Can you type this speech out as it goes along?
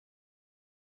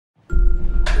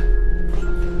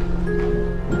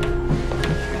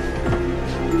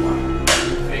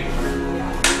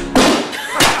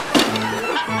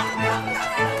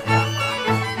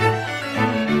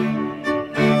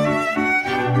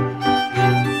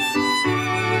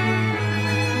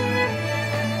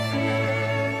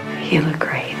You look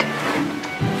great.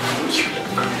 You look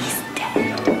great. He's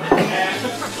dead.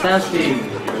 Matthey.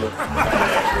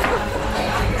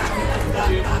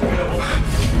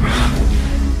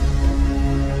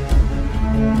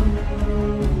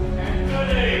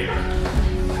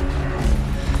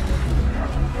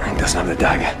 He doesn't have the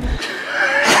dagger.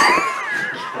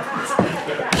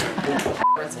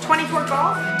 24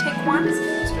 golf, take one.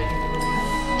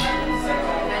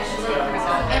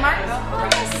 A mark? Oh,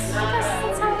 yes,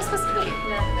 that's how we're supposed to be.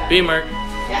 B mark.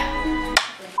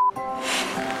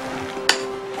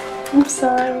 I'm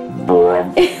sorry.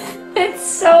 It's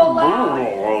so loud.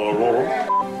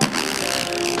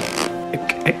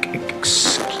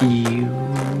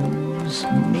 Excuse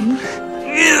me?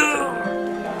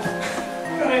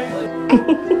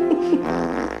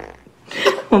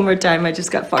 One more time, I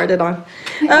just got farted on.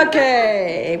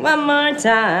 Okay, one more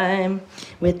time.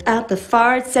 Without the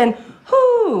farts and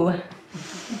whoo.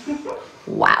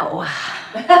 Wow.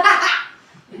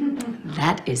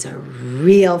 That is a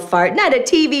real fart, not a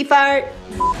TV fart.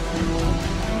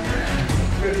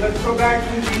 Good, let's go back to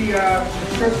the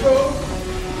crystal.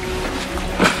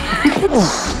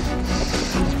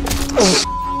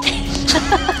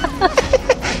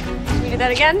 Can we do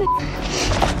that again?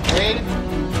 Read.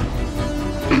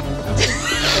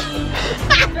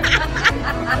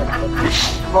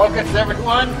 Focus,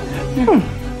 everyone.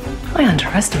 I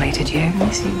underestimated you.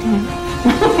 Yes, you did.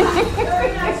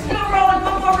 Very nice. Still rolling,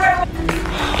 one more round.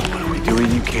 What are we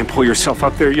doing? You can't pull yourself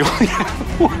up there. You only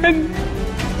have one.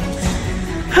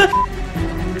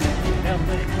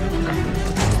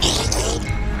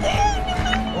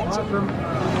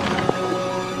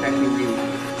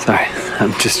 Sorry,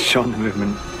 I'm just showing the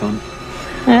movement. Don't.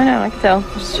 I can tell.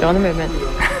 Just showing the movement.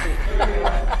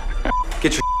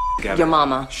 Get your together. Your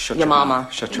mama. Shut your mama.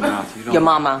 Mouth. Shut your mouth. You don't, Your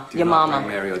mama. do Your not mama.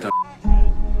 bring Mario, don't.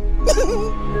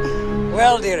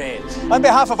 Well, dear Ed, on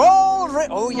behalf of all...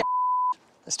 Oh, yeah.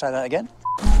 Let's try that again.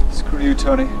 Screw you,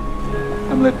 Tony.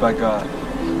 I'm led by God.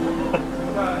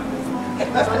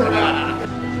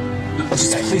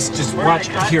 Please, just watch.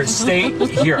 Here, stay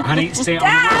here, honey. Stay on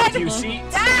the few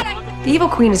seats. The evil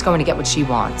queen is going to get what she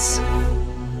wants.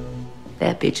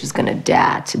 That bitch is gonna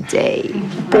die today.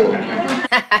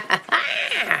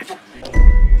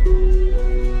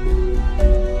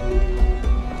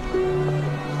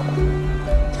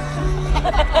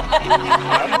 I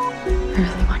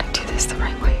really want to do this the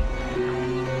right way.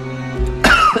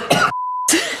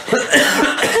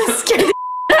 Scared the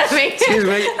out of me. Excuse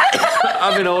me.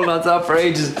 I've been holding on top for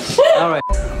ages. All right.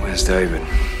 Where's David?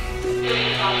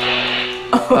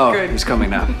 Oh, good. He's coming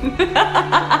now.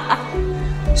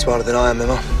 You're smarter than I am,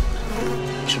 Emma.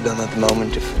 Should have done that at the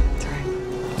moment if... It's all right.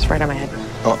 It's right on my head.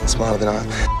 Oh, smarter than I am.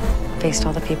 Faced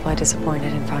all the people I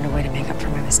disappointed and found a way to make up for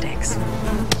my mistakes.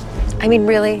 I mean,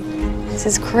 really? This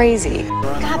is crazy.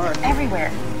 God, they're everywhere.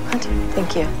 What?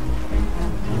 Thank you.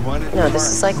 No, this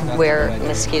is like where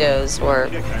mosquitoes were,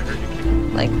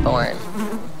 like, born.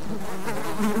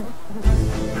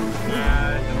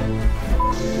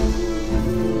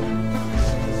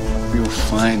 We'll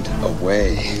find a way.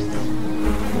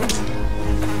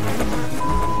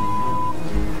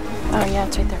 Oh, yeah,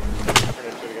 it's right there.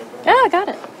 Oh, I got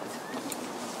it.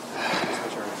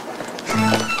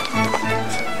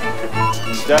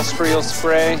 Industrial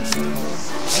spray.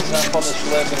 Slap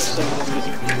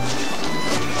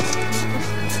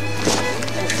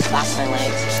my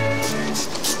legs.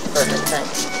 Perfect,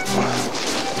 thanks.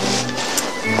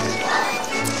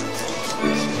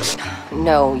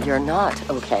 No, you're not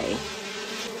okay.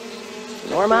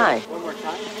 Nor am I. One more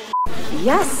time?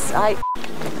 Yes,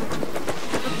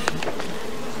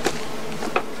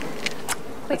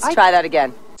 Let's try that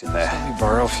again. Let me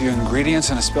borrow a few ingredients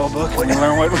and a spell book and you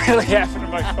learn what really happened to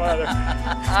my father.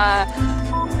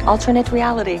 Alternate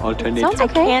reality. Alternate. Sounds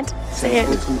okay. I can't say it.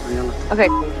 Okay.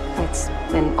 It's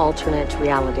an alternate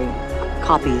reality.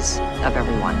 Copies of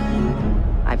everyone.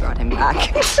 I brought him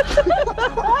back.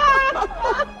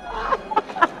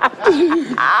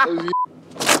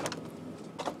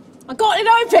 I got it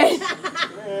open!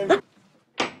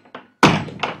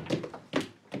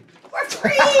 We're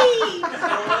free!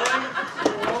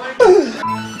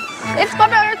 It's my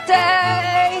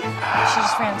birthday! She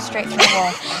just ran straight through the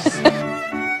wall.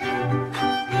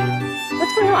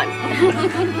 What's going on?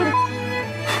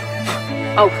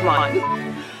 Oh, come on.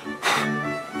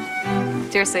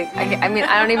 Seriously, I mean,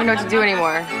 I don't even know what to do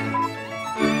anymore.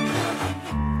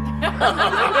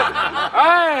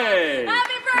 Hey!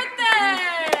 Happy birthday!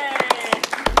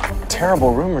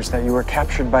 Terrible rumors that you were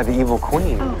captured by the evil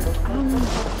queen.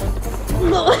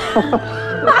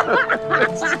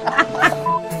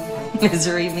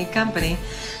 Misery me company.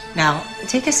 Now,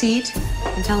 take a seat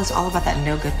and tell us all about that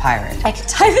no-good pirate. I can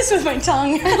tie this with my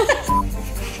tongue.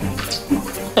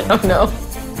 I don't know.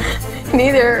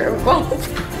 Neither or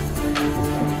both.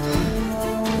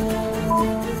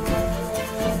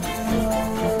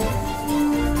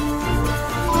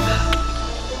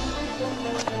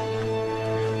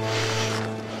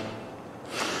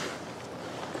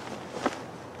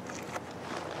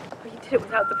 It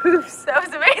without the poofs. That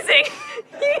was amazing.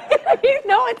 You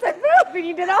know it's a poof and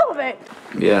you did all of it.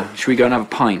 Yeah, should we go and have a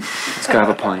pint? Let's go have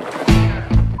a pint.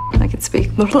 I can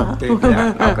speak. Yeah,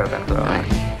 I'll go then.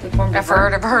 I've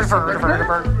heard. The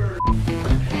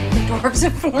dwarves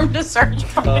have formed a search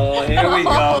party. Oh, here we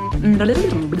go.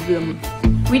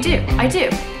 We do. I do.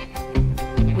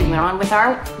 We went on with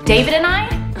our David and I.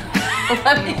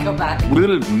 Let me go back.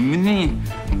 Little mini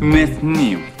with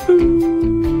me.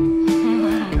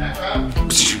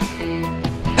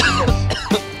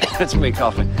 That's me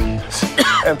coughing.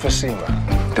 Emphysema.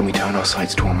 Then we turn our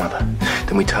sides to our mother.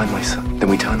 Then we turn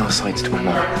our sides to my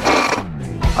mother.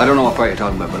 I don't know what part you're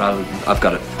talking about, but I've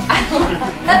got it. Let's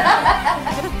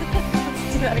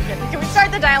do that again. Can we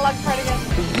start the dialogue part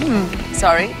again?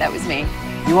 Sorry, that was me.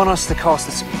 You want us to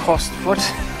cost what?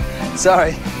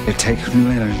 Sorry.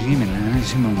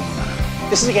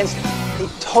 This is against the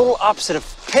total opposite of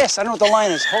piss. I don't know what the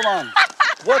line is. Hold on.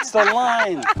 What's the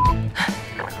line?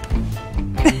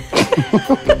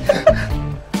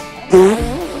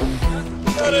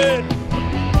 Got it.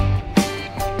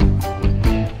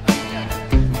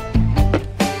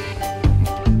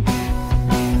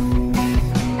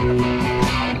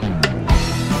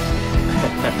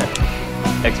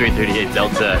 X-ray 38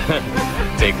 Delta.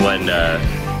 Take one.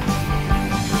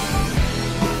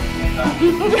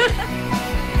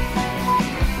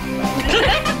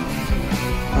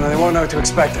 Well, they won't know what to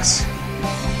expect us.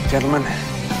 Gentlemen,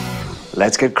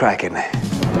 let's get cracking.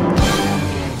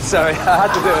 Sorry, I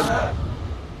had to do it.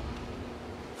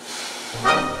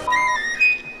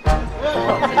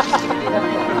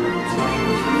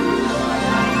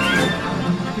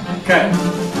 Okay.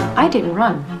 I didn't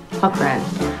run. Huck ran.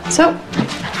 So,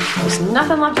 there's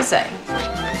nothing left to say.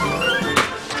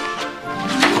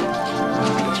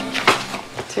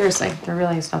 Seriously, there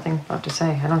really is nothing left to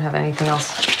say. I don't have anything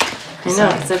else. I know,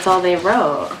 because that's all they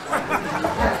wrote.